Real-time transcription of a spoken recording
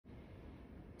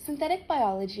Synthetic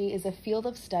biology is a field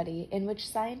of study in which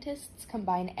scientists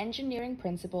combine engineering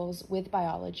principles with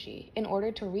biology in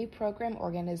order to reprogram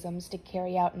organisms to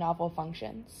carry out novel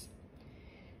functions.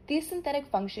 These synthetic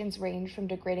functions range from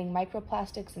degrading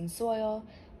microplastics in soil,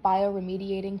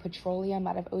 bioremediating petroleum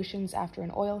out of oceans after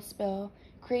an oil spill,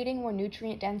 creating more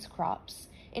nutrient-dense crops,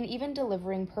 and even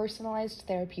delivering personalized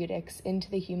therapeutics into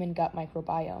the human gut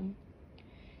microbiome.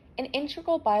 An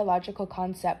integral biological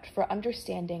concept for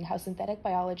understanding how synthetic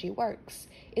biology works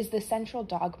is the central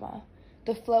dogma,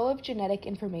 the flow of genetic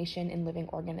information in living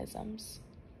organisms.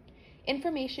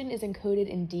 Information is encoded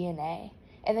in DNA,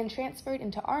 and then transferred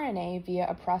into RNA via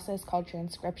a process called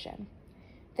transcription.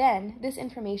 Then, this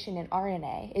information in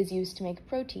RNA is used to make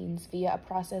proteins via a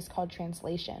process called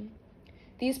translation.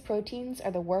 These proteins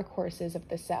are the workhorses of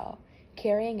the cell,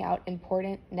 carrying out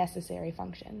important, necessary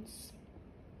functions.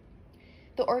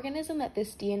 The organism that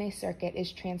this DNA circuit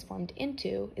is transformed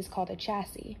into is called a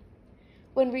chassis.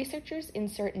 When researchers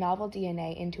insert novel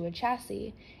DNA into a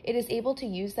chassis, it is able to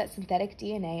use that synthetic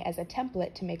DNA as a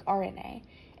template to make RNA,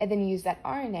 and then use that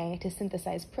RNA to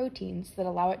synthesize proteins that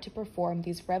allow it to perform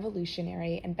these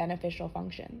revolutionary and beneficial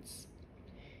functions.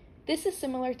 This is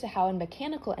similar to how in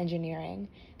mechanical engineering,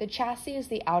 the chassis is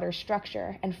the outer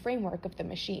structure and framework of the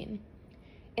machine.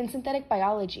 In synthetic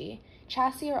biology,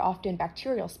 chassis are often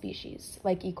bacterial species,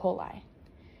 like E. coli.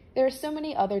 There are so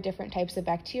many other different types of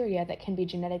bacteria that can be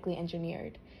genetically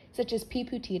engineered, such as P.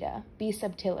 putida, B.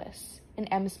 subtilis, and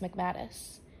M.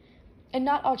 smegmatis. And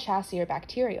not all chassis are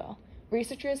bacterial.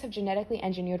 Researchers have genetically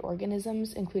engineered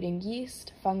organisms including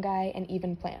yeast, fungi, and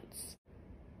even plants.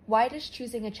 Why does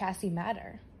choosing a chassis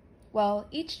matter? Well,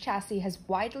 each chassis has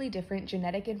widely different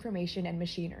genetic information and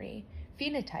machinery,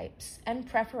 phenotypes, and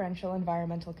preferential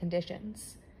environmental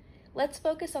conditions. Let's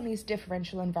focus on these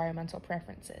differential environmental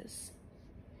preferences.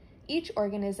 Each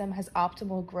organism has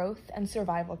optimal growth and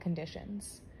survival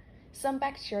conditions. Some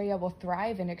bacteria will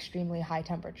thrive in extremely high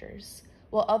temperatures,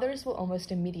 while others will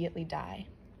almost immediately die.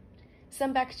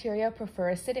 Some bacteria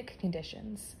prefer acidic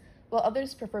conditions, while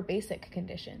others prefer basic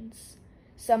conditions.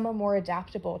 Some are more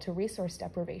adaptable to resource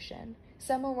deprivation,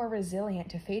 some are more resilient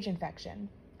to phage infection,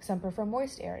 some prefer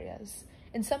moist areas,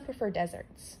 and some prefer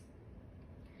deserts.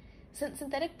 Since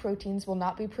synthetic proteins will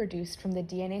not be produced from the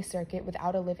DNA circuit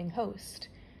without a living host,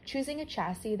 choosing a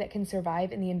chassis that can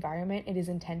survive in the environment it is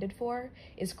intended for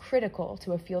is critical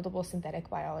to a fieldable synthetic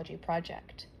biology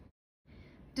project.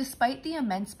 Despite the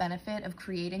immense benefit of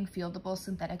creating fieldable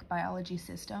synthetic biology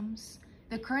systems,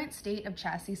 the current state of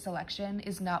chassis selection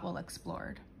is not well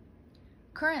explored.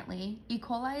 Currently, E.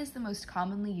 coli is the most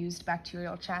commonly used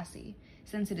bacterial chassis,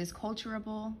 since it is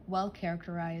culturable,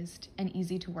 well-characterized, and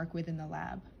easy to work with in the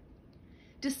lab.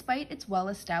 Despite its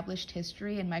well-established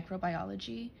history in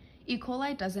microbiology, E.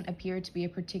 coli doesn't appear to be a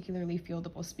particularly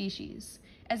fieldable species,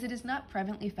 as it is not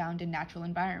prevalently found in natural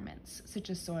environments, such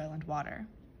as soil and water.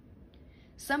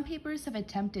 Some papers have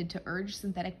attempted to urge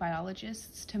synthetic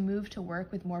biologists to move to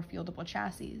work with more fieldable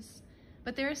chassis,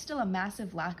 but there is still a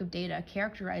massive lack of data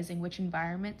characterizing which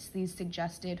environments these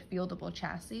suggested fieldable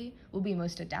chassis will be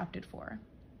most adapted for.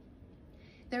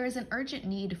 There is an urgent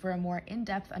need for a more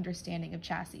in-depth understanding of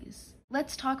chassis.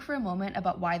 Let's talk for a moment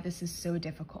about why this is so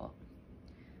difficult.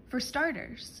 For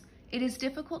starters, it is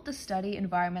difficult to study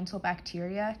environmental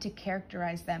bacteria to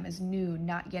characterize them as new,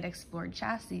 not yet explored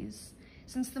chassis,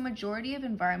 since the majority of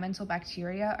environmental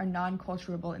bacteria are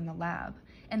non-culturable in the lab,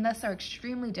 and thus are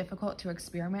extremely difficult to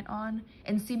experiment on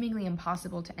and seemingly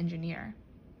impossible to engineer.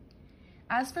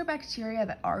 As for bacteria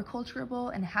that are culturable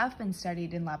and have been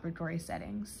studied in laboratory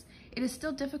settings, it is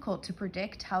still difficult to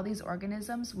predict how these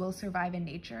organisms will survive in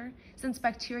nature, since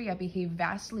bacteria behave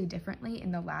vastly differently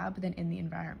in the lab than in the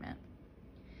environment.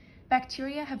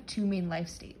 Bacteria have two main life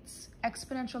states,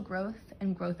 exponential growth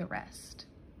and growth arrest.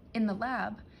 In the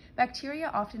lab,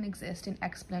 bacteria often exist in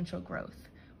exponential growth,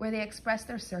 where they express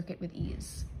their circuit with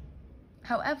ease.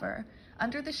 However,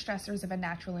 under the stressors of a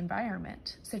natural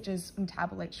environment, such as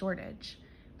metabolite shortage,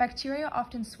 bacteria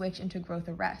often switch into growth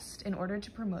arrest in order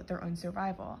to promote their own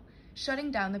survival,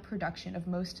 shutting down the production of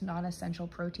most non-essential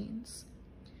proteins.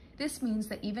 This means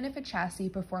that even if a chassis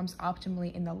performs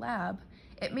optimally in the lab,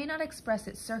 it may not express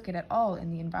its circuit at all in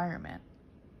the environment.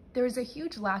 There is a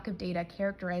huge lack of data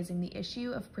characterizing the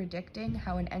issue of predicting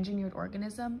how an engineered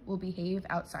organism will behave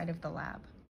outside of the lab.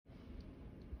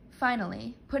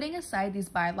 Finally, putting aside these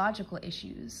biological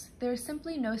issues, there is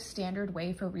simply no standard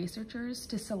way for researchers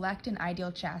to select an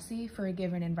ideal chassis for a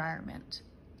given environment.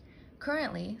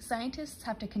 Currently, scientists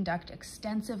have to conduct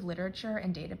extensive literature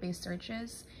and database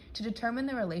searches to determine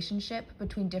the relationship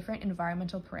between different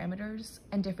environmental parameters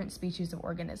and different species of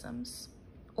organisms.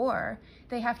 or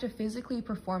they have to physically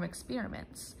perform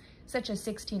experiments, such as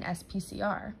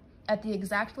 16S-PCR, at the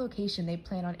exact location they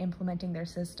plan on implementing their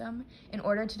system in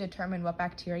order to determine what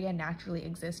bacteria naturally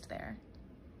exist there.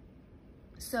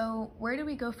 So, where do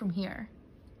we go from here?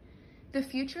 The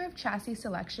future of chassis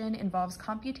selection involves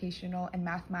computational and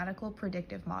mathematical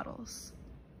predictive models.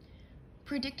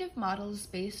 Predictive models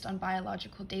based on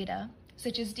biological data,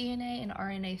 such as DNA and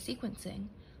RNA sequencing,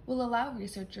 will allow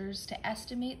researchers to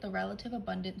estimate the relative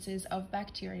abundances of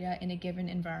bacteria in a given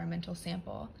environmental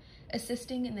sample,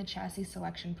 assisting in the chassis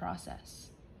selection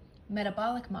process.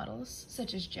 Metabolic models,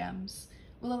 such as GEMs,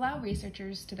 will allow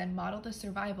researchers to then model the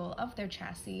survival of their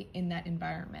chassis in that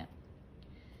environment.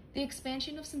 The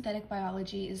expansion of synthetic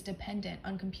biology is dependent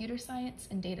on computer science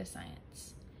and data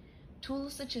science.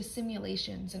 Tools such as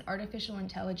simulations and artificial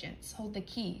intelligence hold the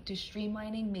key to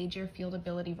streamlining major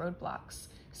fieldability roadblocks,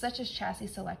 such as chassis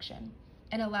selection,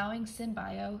 and allowing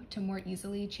SynBio to more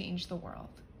easily change the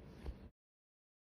world.